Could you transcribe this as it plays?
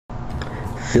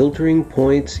Filtering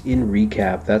points in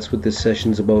Recap. That's what this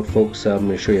session's about, folks. I'm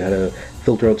going to show you how to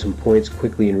filter out some points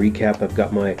quickly in Recap. I've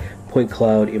got my point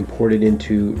cloud imported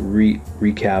into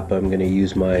Recap. I'm going to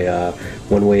use my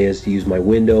one way is to use my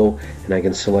window, and I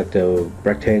can select a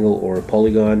rectangle or a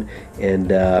polygon and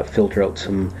filter out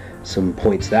some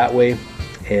points that way.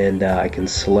 And I can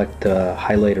select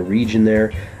highlight a region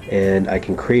there, and I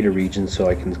can create a region so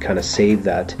I can kind of save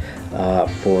that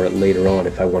for later on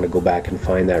if I want to go back and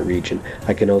find that region.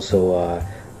 I can also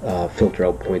filter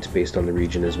out points based on the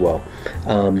region as well.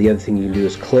 The other thing you can do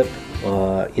is clip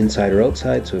inside or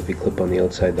outside. So if you clip on the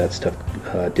outside, that stuff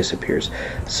disappears.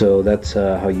 So that's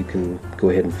how you can go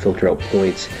ahead and filter out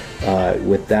points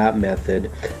with that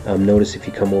method. Notice if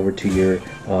you come over to your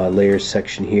layers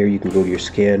section here, you can go to your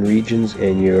scan regions,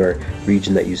 and your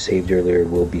region that you saved earlier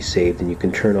will be saved, and you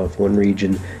can turn off one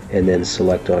region and then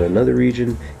select on another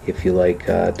region if you like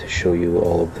to show you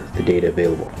all of the data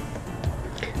available.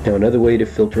 Now, another way to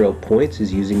filter out points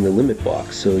is using the limit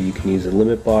box. So you can use the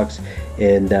limit box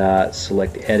and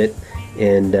select edit,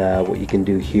 and what you can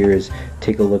do here is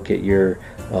take a look at your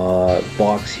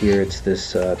box here. It's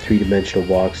this three-dimensional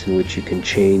box in which you can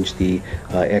change the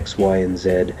X, Y, and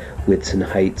Z widths and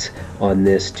heights on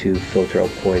this to filter out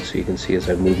points. So you can see as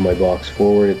I move my box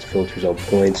forward, it filters out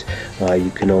points.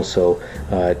 You can also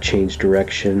change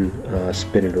direction,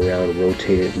 spin it around,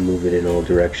 rotate it, and move it in all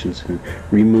directions, and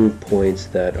remove points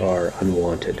that are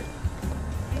unwanted.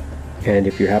 And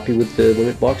if you're happy with the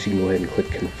limit box, you can go ahead and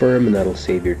click confirm, and that'll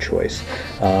save your choice.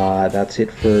 That's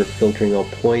it for filtering out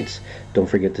points. Don't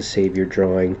forget to save your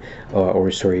drawing, or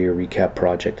your Recap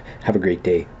project. Have a great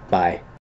day. Bye.